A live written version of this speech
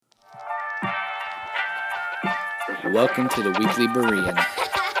Welcome to the Weekly Berean,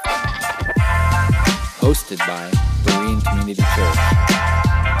 hosted by Berean Community Church.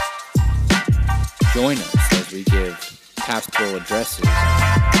 Join us as we give pastoral addresses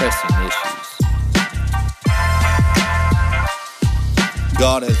on pressing issues.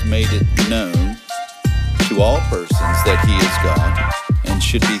 God has made it known to all persons that He is God and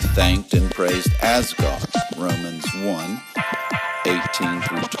should be thanked and praised as God. Romans 1:18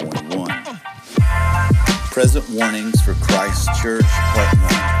 through 21. Present warnings for Christ's Church, Part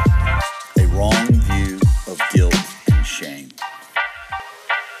 1. A wrong view of guilt and shame.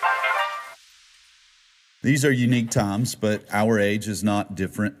 These are unique times, but our age is not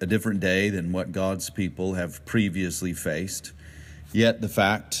a different day than what God's people have previously faced. Yet the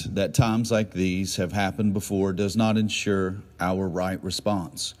fact that times like these have happened before does not ensure our right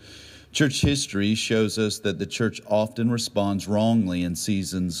response. Church history shows us that the church often responds wrongly in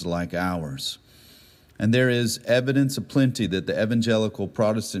seasons like ours. And there is evidence aplenty that the evangelical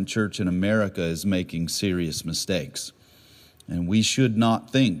Protestant church in America is making serious mistakes. And we should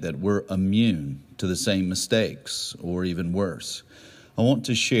not think that we're immune to the same mistakes, or even worse. I want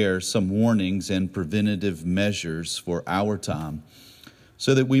to share some warnings and preventative measures for our time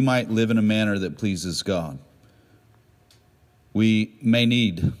so that we might live in a manner that pleases God. We may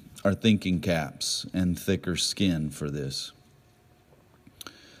need our thinking caps and thicker skin for this.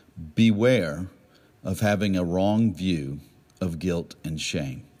 Beware of having a wrong view of guilt and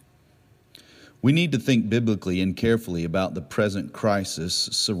shame. We need to think biblically and carefully about the present crisis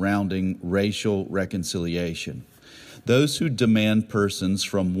surrounding racial reconciliation. Those who demand persons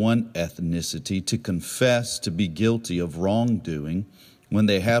from one ethnicity to confess to be guilty of wrongdoing when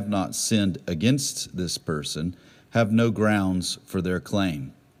they have not sinned against this person have no grounds for their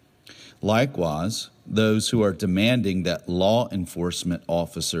claim. Likewise, those who are demanding that law enforcement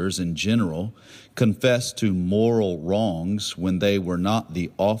officers in general confess to moral wrongs when they were not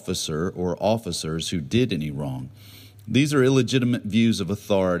the officer or officers who did any wrong. These are illegitimate views of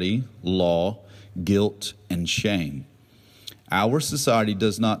authority, law, guilt, and shame. Our society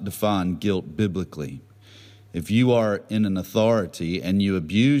does not define guilt biblically. If you are in an authority and you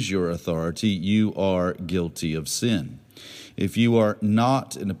abuse your authority, you are guilty of sin. If you are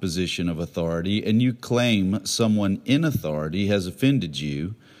not in a position of authority and you claim someone in authority has offended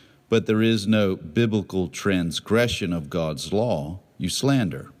you, but there is no biblical transgression of God's law, you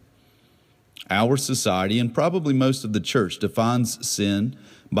slander. Our society, and probably most of the church, defines sin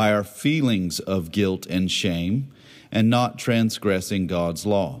by our feelings of guilt and shame and not transgressing God's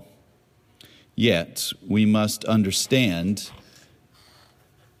law. Yet, we must understand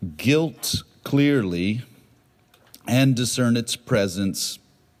guilt clearly and discern its presence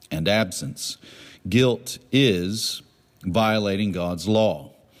and absence. Guilt is violating God's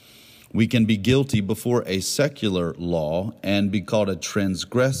law. We can be guilty before a secular law and be called a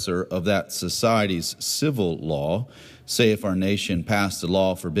transgressor of that society's civil law. Say if our nation passed a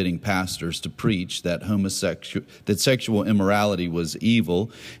law forbidding pastors to preach that sexual immorality was evil,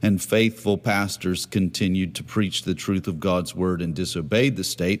 and faithful pastors continued to preach the truth of God's word and disobeyed the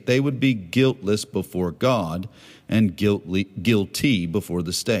state, they would be guiltless before God and guilty before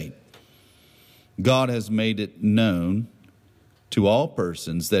the state. God has made it known to all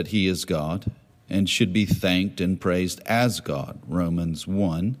persons that He is God and should be thanked and praised as God. Romans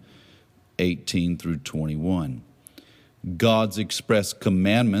 1:18 through 21. God's express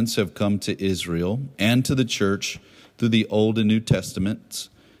commandments have come to Israel and to the church through the Old and New Testaments,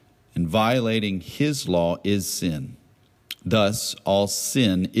 and violating His law is sin. Thus, all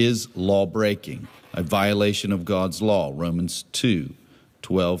sin is law-breaking, a violation of God's law. Romans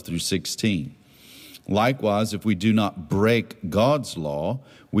 2:12 through 16. Likewise, if we do not break God's law,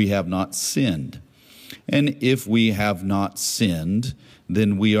 we have not sinned. And if we have not sinned,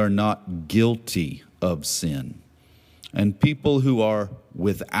 then we are not guilty of sin. And people who are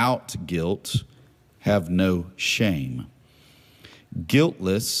without guilt have no shame.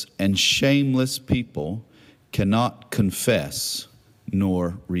 Guiltless and shameless people cannot confess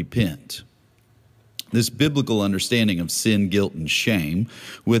nor repent. This biblical understanding of sin, guilt, and shame,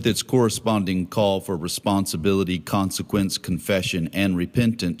 with its corresponding call for responsibility, consequence, confession, and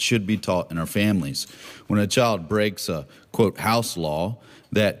repentance, should be taught in our families. When a child breaks a, quote, house law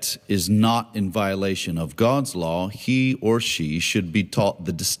that is not in violation of God's law, he or she should be taught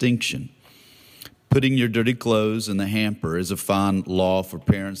the distinction. Putting your dirty clothes in the hamper is a fine law for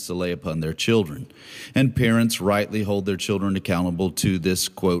parents to lay upon their children, and parents rightly hold their children accountable to this,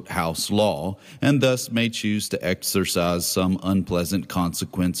 quote, house law, and thus may choose to exercise some unpleasant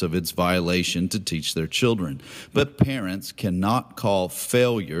consequence of its violation to teach their children. But parents cannot call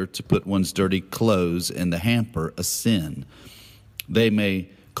failure to put one's dirty clothes in the hamper a sin. They may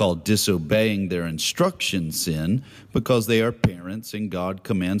call disobeying their instruction sin because they are parents and God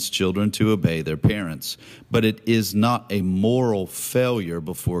commands children to obey their parents. But it is not a moral failure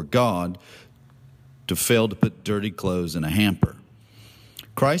before God to fail to put dirty clothes in a hamper.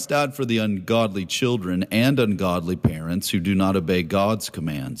 Christ died for the ungodly children and ungodly parents who do not obey God's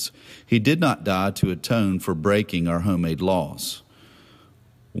commands. He did not die to atone for breaking our homemade laws.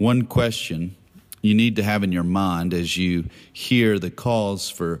 One question you need to have in your mind as you hear the calls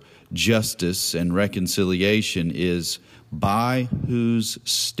for justice and reconciliation is, by whose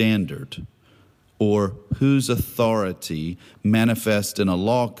standard or whose authority manifest in a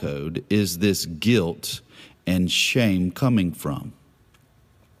law code is this guilt and shame coming from?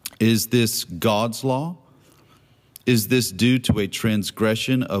 Is this God's law? Is this due to a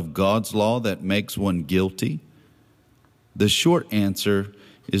transgression of God's law that makes one guilty? The short answer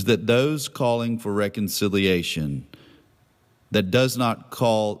is that those calling for reconciliation that does not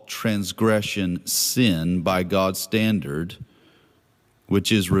call transgression sin by God's standard, which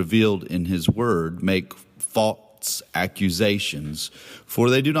is revealed in his word, make false accusations, for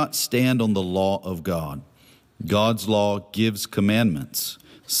they do not stand on the law of God. God's law gives commandments.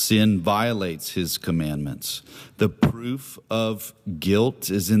 Sin violates his commandments. The proof of guilt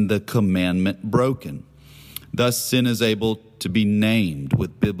is in the commandment broken. Thus, sin is able to be named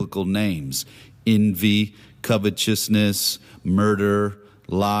with biblical names: envy, covetousness, murder,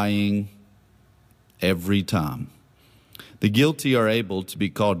 lying, every time. The guilty are able to be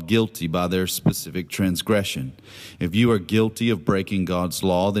called guilty by their specific transgression. If you are guilty of breaking God's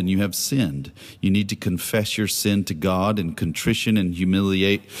law, then you have sinned. You need to confess your sin to God in contrition and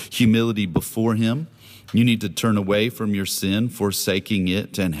humility before him. You need to turn away from your sin, forsaking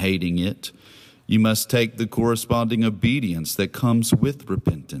it and hating it. You must take the corresponding obedience that comes with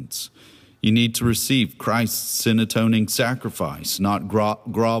repentance. You need to receive Christ's sin-atoning sacrifice, not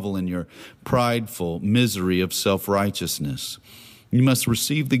grovel in your prideful misery of self-righteousness. You must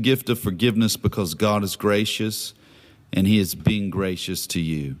receive the gift of forgiveness because God is gracious and he is being gracious to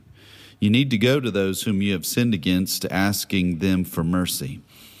you. You need to go to those whom you have sinned against, asking them for mercy.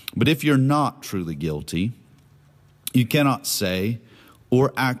 But if you're not truly guilty, you cannot say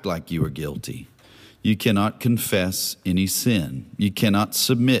or act like you are guilty. You cannot confess any sin. You cannot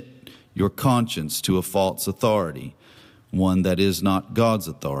submit your conscience to a false authority, one that is not God's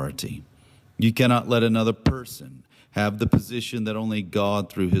authority. You cannot let another person have the position that only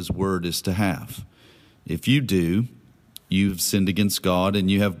God through his word is to have. If you do, you've sinned against God and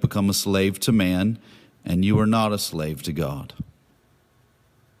you have become a slave to man, and you are not a slave to God.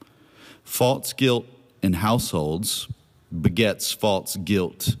 False guilt in households begets false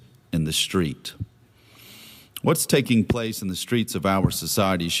guilt in the street. What's taking place in the streets of our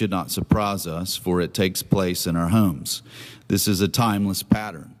society should not surprise us, for it takes place in our homes. This is a timeless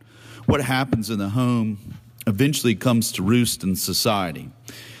pattern. What happens in the home eventually comes to roost in society.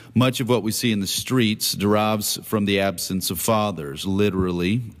 Much of what we see in the streets derives from the absence of fathers,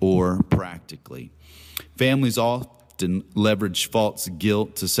 literally or practically. Families often leverage false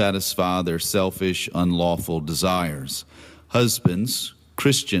guilt to satisfy their selfish, unlawful desires. Husbands,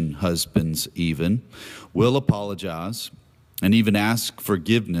 Christian husbands even, will apologize and even ask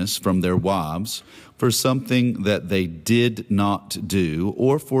forgiveness from their wives for something that they did not do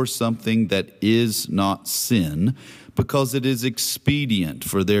or for something that is not sin, because it is expedient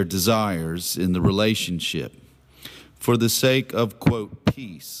for their desires in the relationship. For the sake of, quote,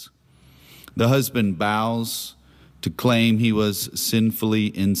 peace, the husband bows to claim he was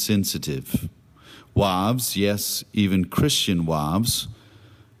sinfully insensitive. Wives, yes, even Christian wives,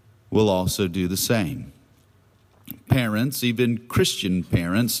 will also do the same. Parents, even Christian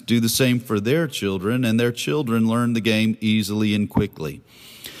parents, do the same for their children, and their children learn the game easily and quickly.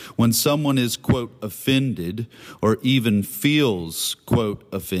 When someone is, quote, offended, or even feels, quote,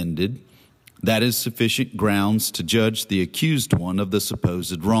 offended, that is sufficient grounds to judge the accused one of the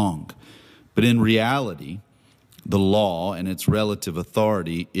supposed wrong. But in reality, the law and its relative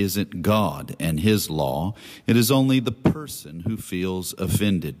authority isn't God and his law. It is only the person who feels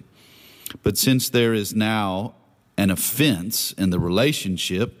offended. But since there is now an offense in the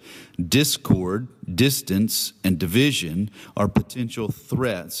relationship, discord, distance, and division are potential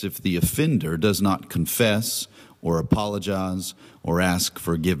threats if the offender does not confess or apologize or ask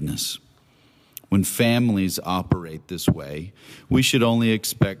forgiveness. When families operate this way, we should only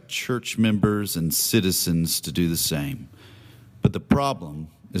expect church members and citizens to do the same. But the problem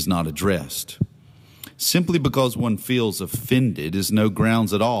is not addressed. Simply because one feels offended is no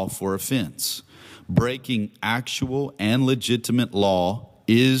grounds at all for offense. Breaking actual and legitimate law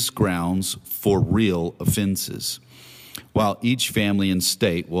is grounds for real offenses. While each family and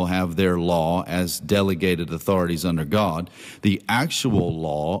state will have their law as delegated authorities under God, the actual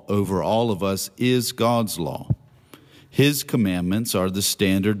law over all of us is God's law. His commandments are the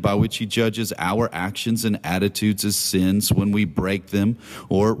standard by which he judges our actions and attitudes as sins when we break them,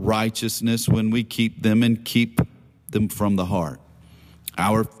 or righteousness when we keep them and keep them from the heart.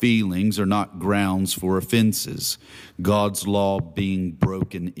 Our feelings are not grounds for offenses. God's law being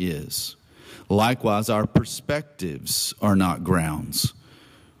broken is. Likewise, our perspectives are not grounds.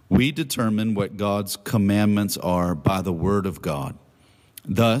 We determine what God's commandments are by the word of God.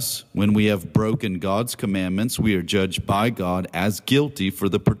 Thus, when we have broken God's commandments, we are judged by God as guilty for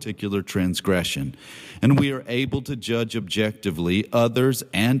the particular transgression, and we are able to judge objectively others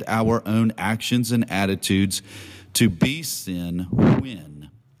and our own actions and attitudes to be sin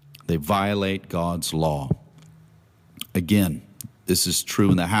when they violate God's law. Again, this is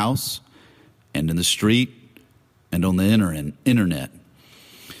true in the house and in the street and on the internet.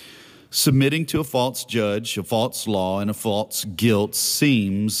 Submitting to a false judge, a false law, and a false guilt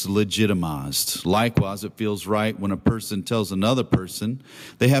seems legitimized. Likewise, it feels right when a person tells another person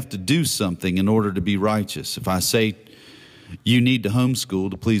they have to do something in order to be righteous. If I say you need to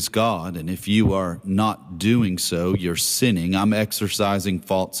homeschool to please God, and if you are not doing so, you're sinning, I'm exercising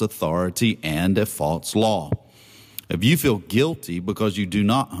false authority and a false law. If you feel guilty because you do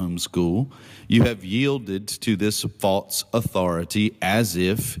not homeschool, you have yielded to this false authority as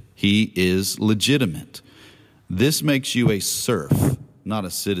if he is legitimate. This makes you a serf, not a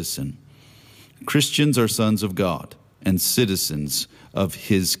citizen. Christians are sons of God and citizens of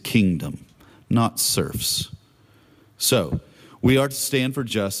his kingdom, not serfs. So, we are to stand for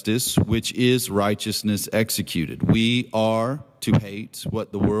justice, which is righteousness executed. We are to hate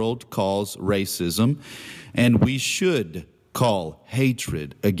what the world calls racism, and we should call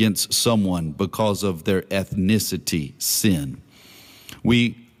hatred against someone because of their ethnicity sin.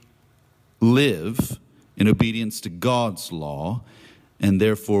 We live in obedience to God's law, and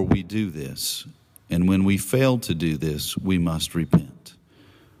therefore we do this. And when we fail to do this, we must repent.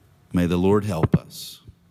 May the Lord help us.